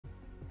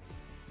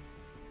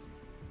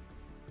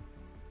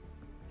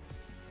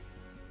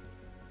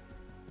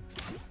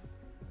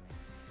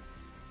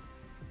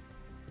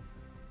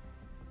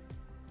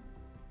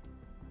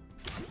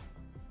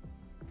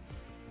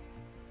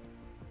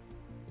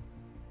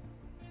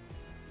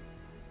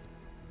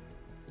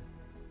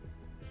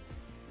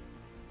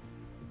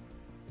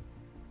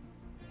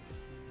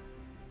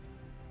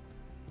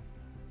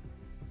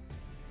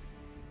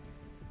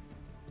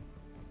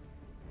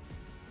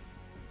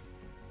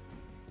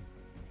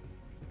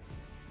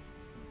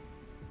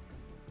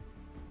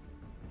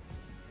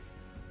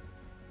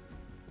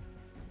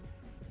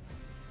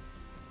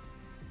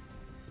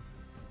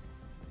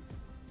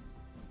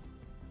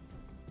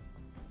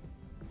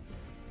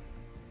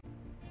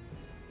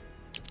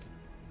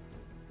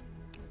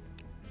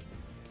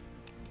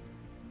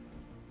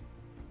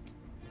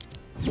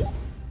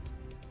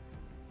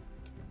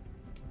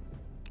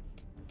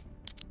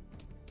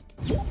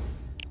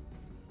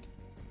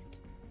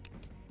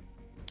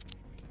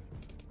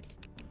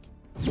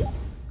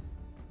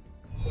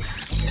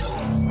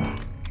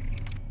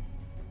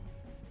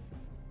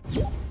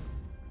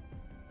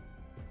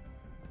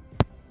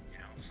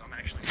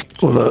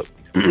What up?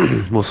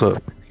 What's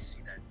up?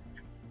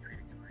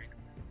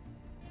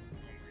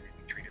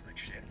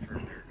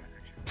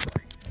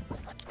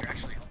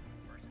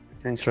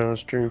 I'm trying to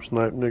stream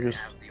snipe niggas.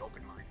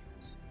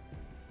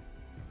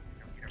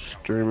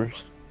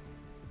 Streamers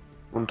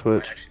on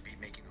Twitch.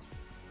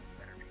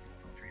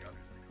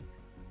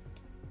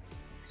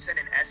 Send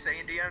an essay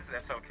in DMs?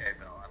 That's okay,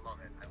 Bill. I love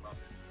it. I love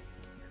it.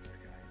 That's the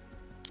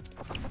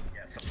guy.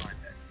 Yeah, some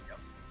vibe that. Yep.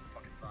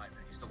 Fucking vibe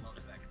that. Used to love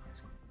it back in high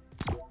school.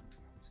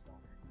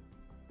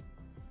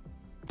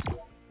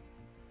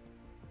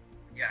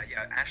 Yeah,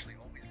 Ashley,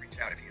 always reach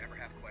out if you ever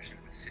have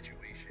questions with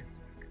situations,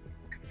 with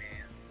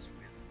commands,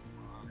 with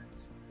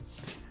mods.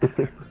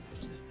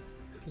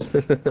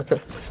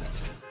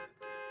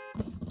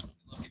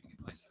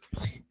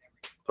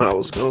 I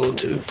was going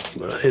to,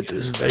 but I hit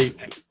this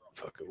vape.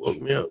 Fucking woke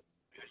me up.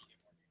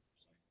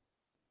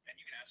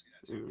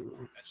 I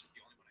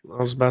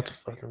was about to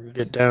fucking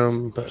get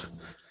down, but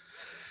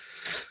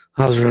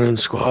I was running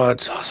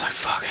squads. So I was like,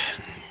 fuck it.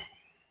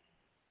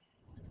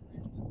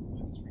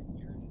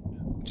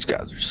 These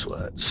guys are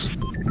sweats.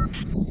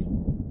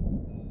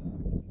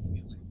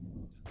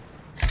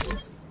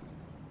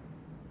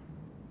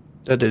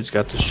 That dude's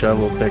got the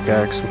shovel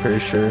pickaxe, I'm pretty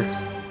sure.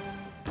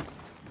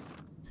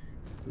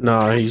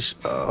 Nah, he's...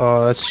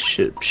 oh, that's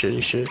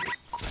shitty shit.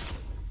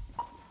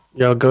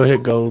 Yo, go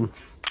hit gold.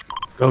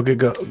 Go get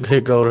gold.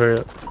 Hit gold, hurry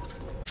up.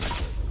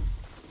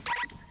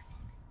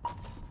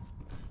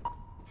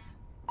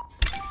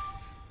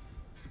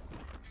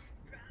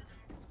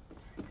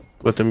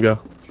 Let them go.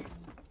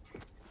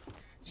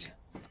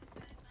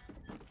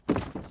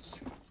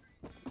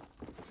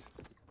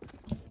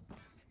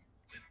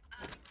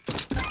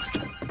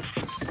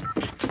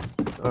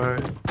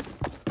 Alright.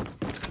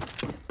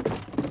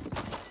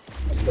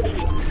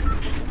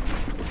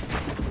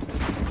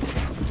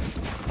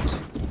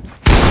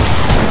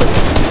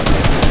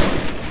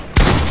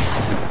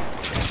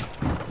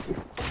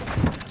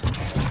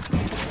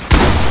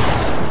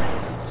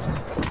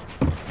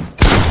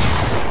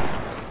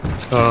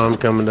 Oh, I'm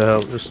coming to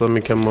help. Just let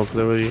me come up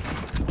there with you.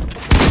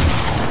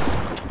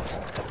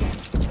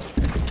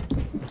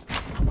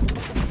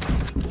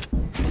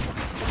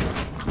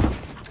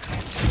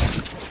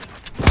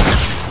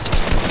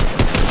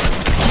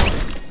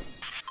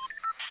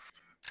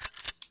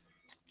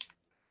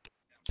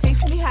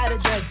 Taste me how to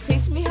duck.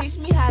 Taste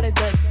me how to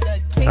duck.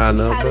 I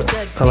know, but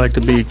I like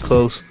to be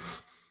close.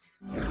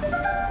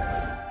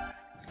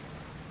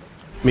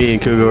 Me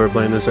and Kugo were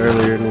playing this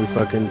earlier and we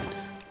fucking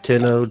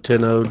 10-0'd,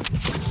 10-0'd.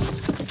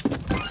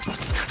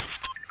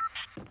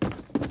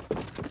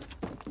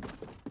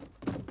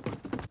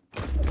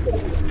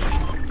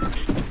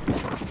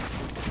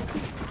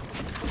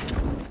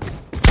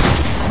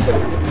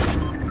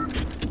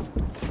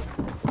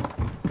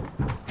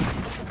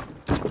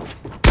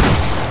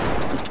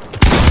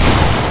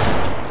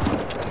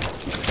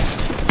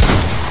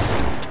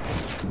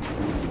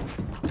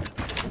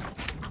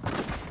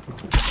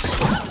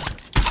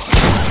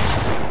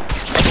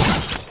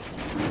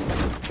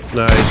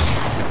 Nice.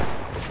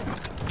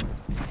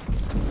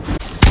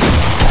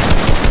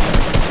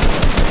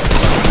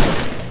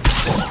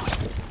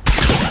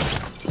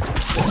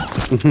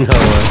 No way.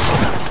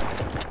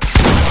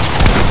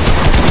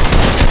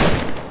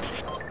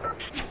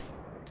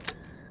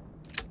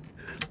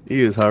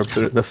 He was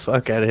harpooning the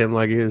fuck out of him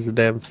like he was a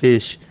damn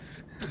fish.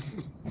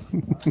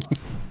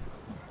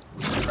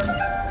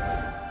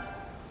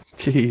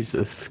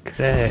 Jesus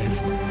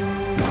Christ. Taste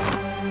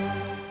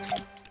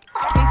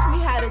me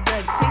how to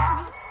duck.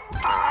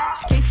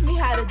 Taste me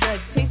how to duck.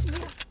 Taste me.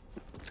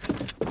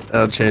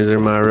 I'll change their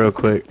mind real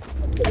quick.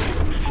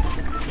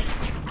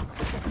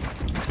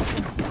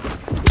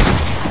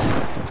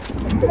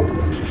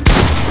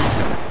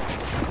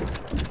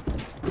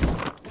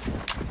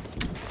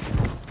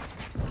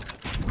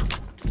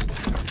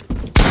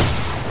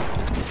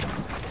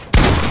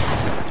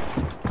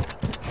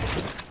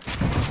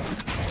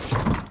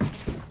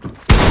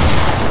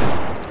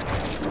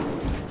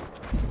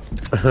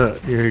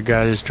 Your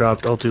guy just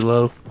dropped all too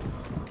low.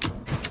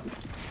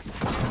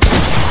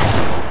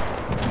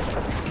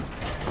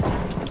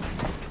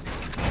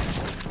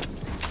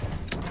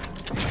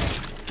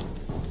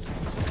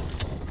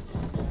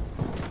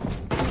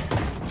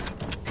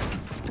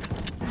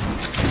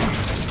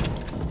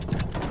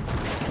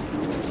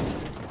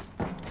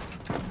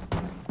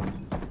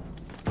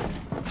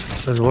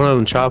 There's one of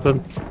them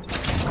chopping.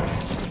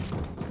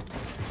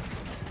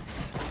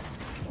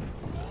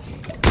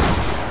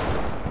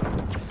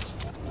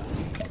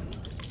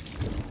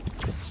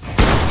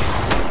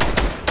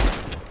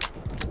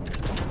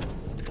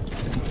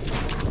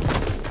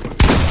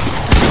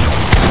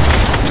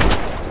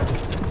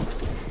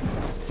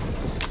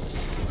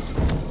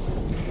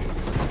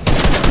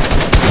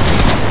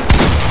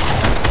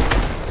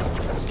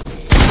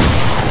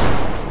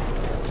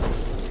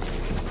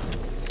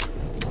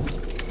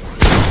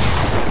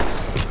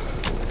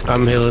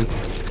 I'm healing.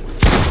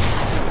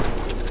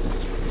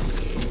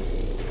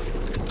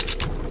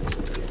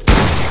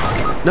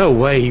 No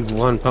way he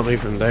one pumped me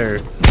from there.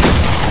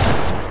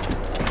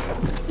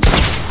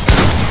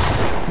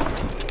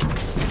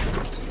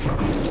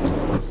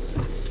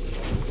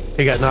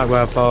 He got knocked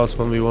by a fall. It's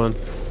 1v1.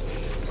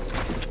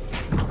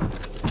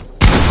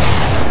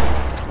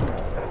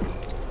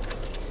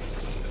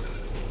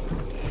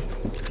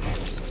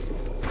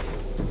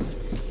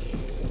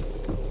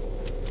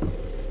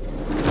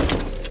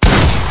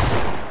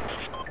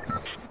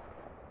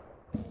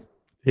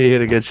 He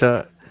hit a good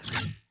shot.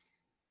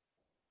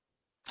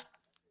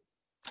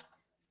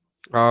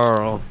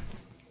 Oh.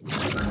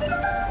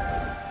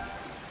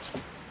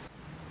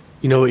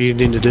 You know what you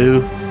need to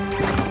do?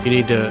 You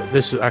need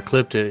to. I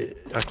clipped it.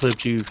 I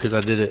clipped you because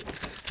I did it.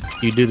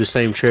 You do the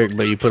same trick,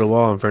 but you put a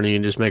wall in front of you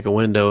and just make a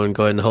window and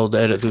go ahead and hold the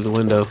edit through the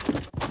window.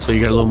 So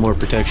you got a little more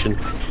protection.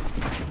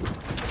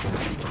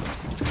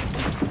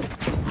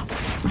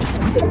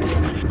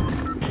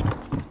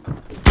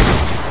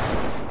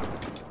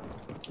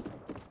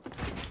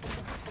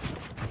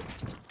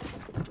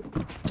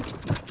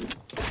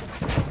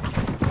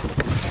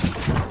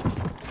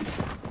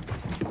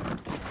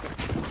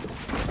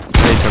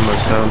 Turn my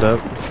sound up.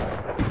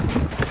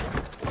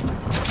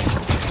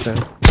 Okay.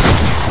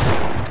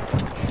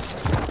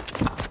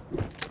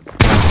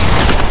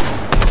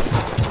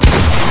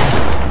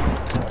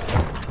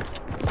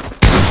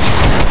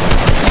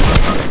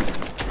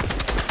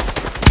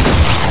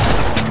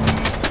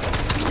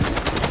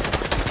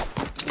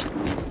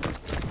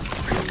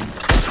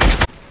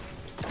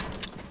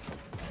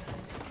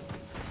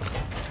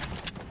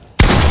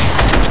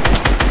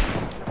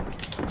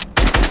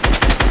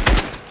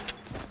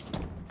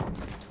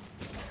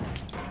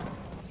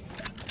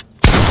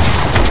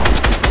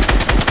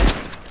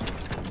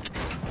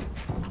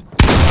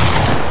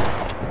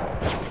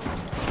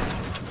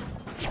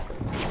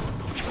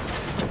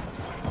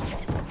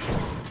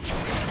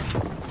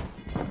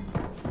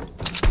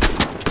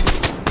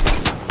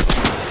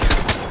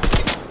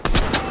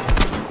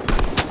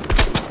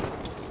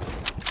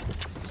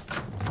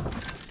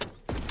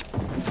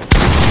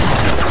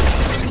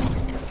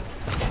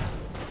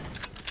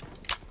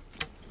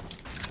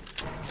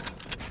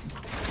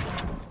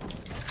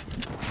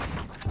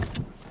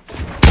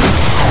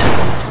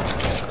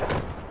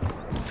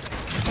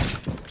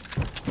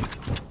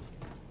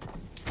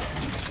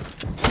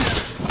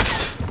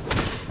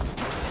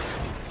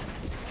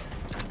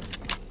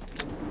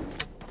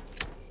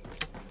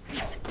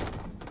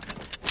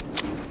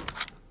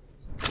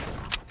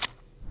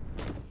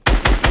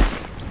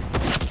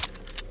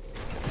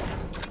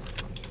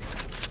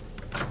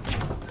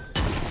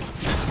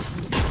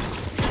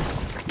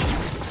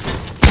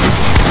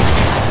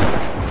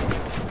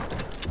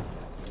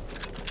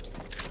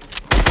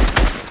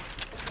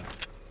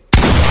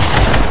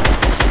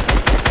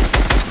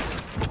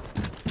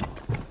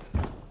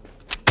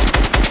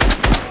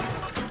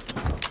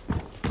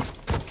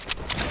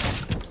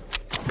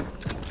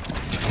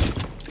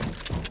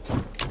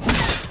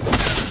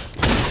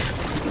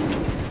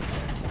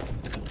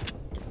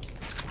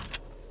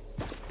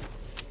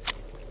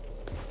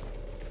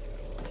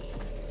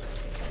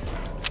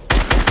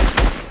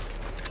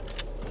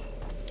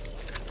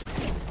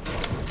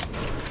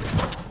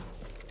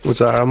 What's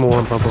that? I'm gonna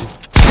one pump him.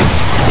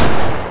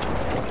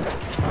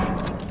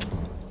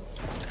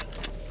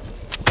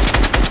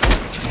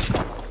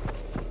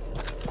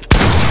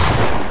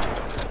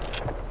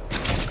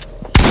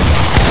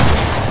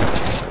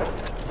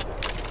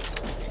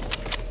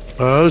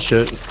 Oh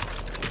shit.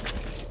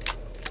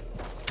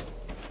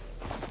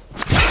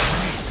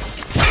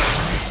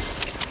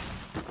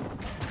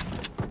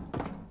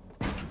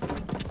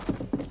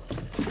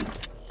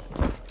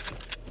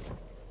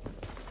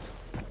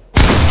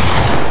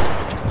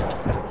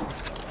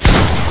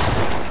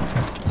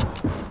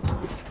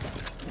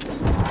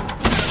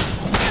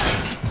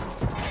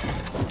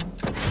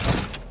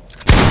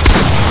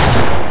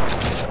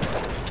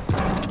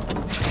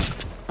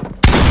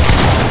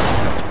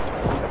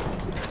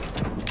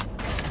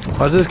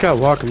 Why's this guy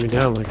walking me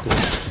down like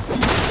this?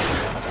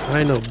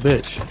 I ain't no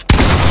bitch.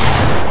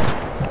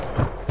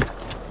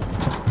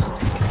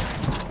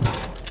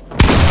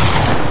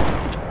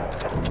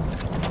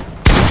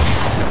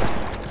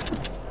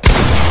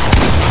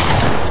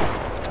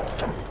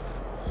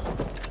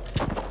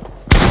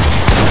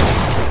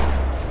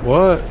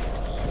 What?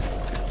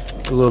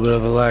 A little bit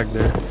of a lag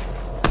there.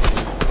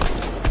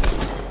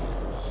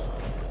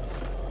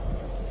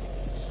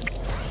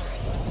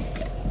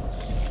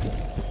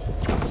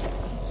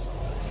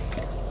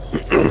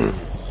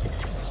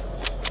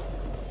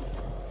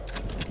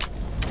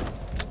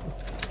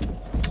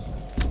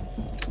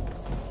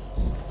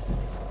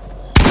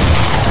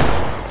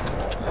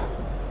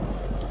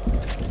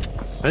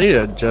 I need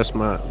to adjust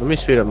my. Let me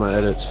speed up my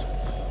edits.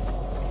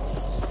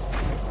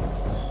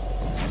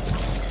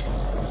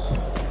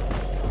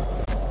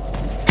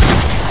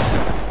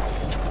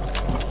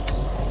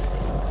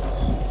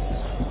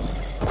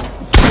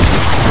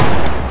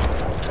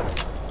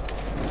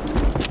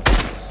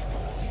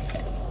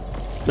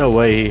 No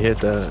way he hit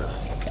that.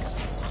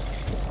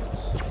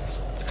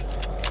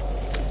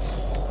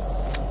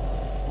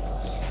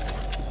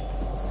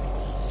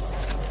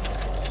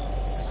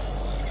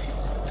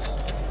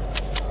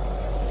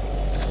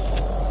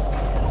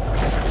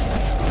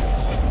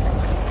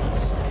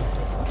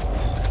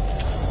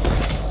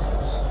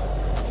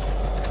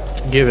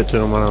 Give it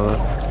to him, I don't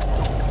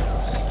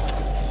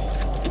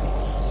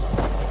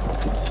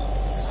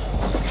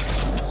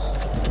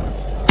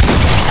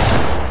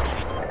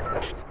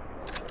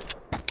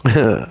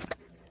know.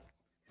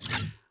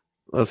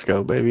 Let's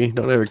go, baby.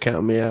 Don't ever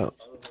count me out.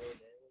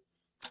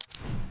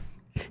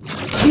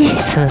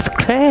 Jesus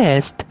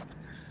Christ.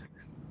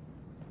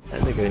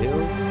 That nigga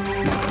healed.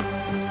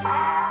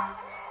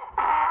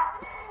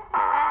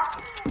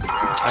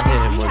 I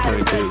hit him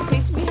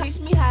 132. Teach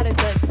me how to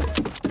duck.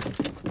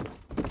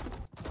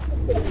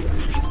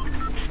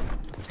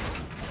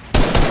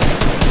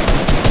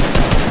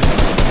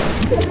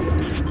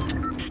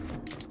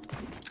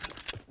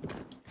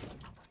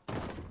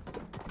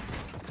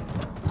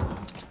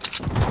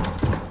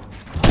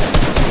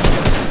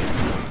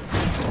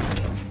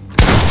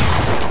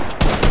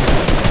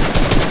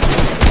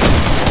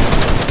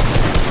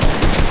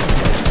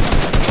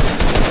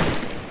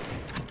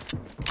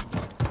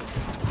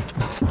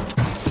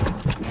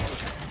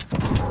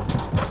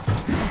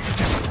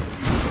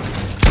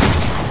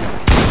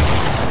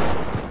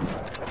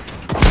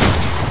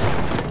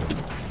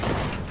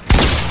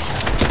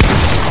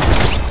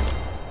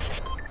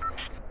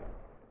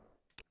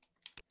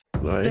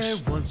 Nice.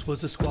 There once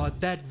was a squad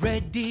that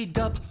readied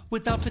up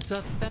with outfits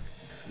of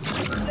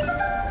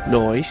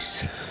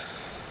Nice.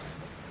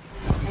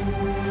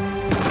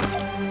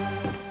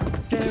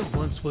 There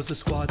once was a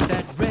squad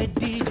that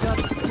readied up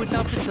with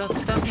outfits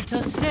of fancy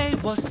to say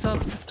what's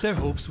up. Their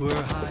hopes were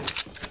high.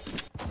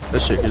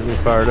 That shit gets me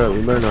fired up.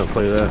 We better not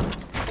play that.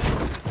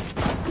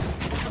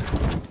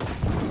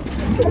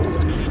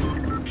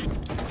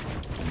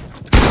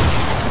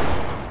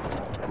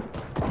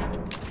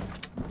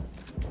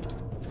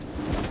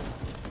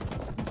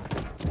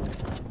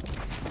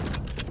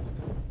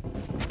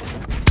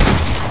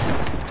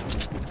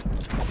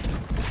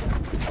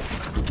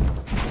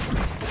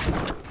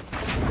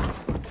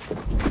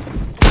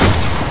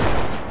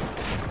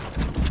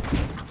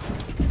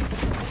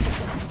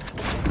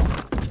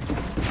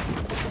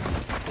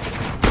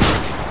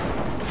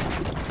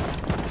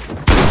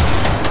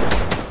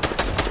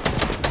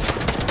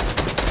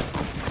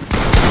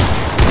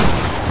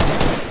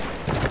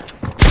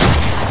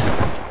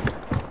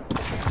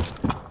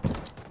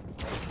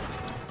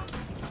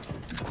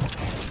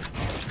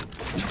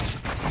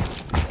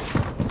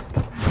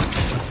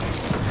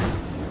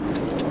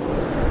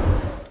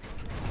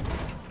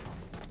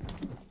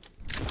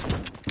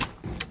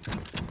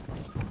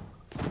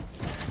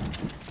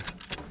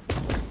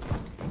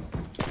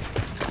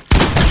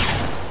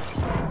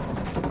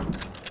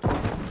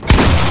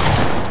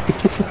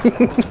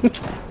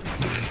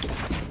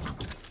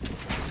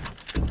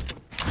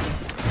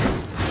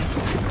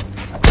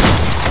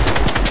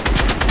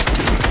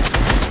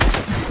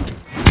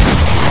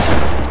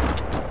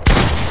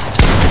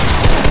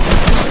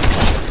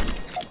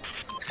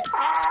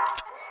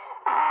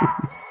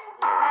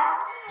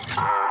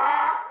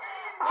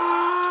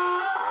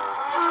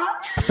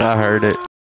 I heard it.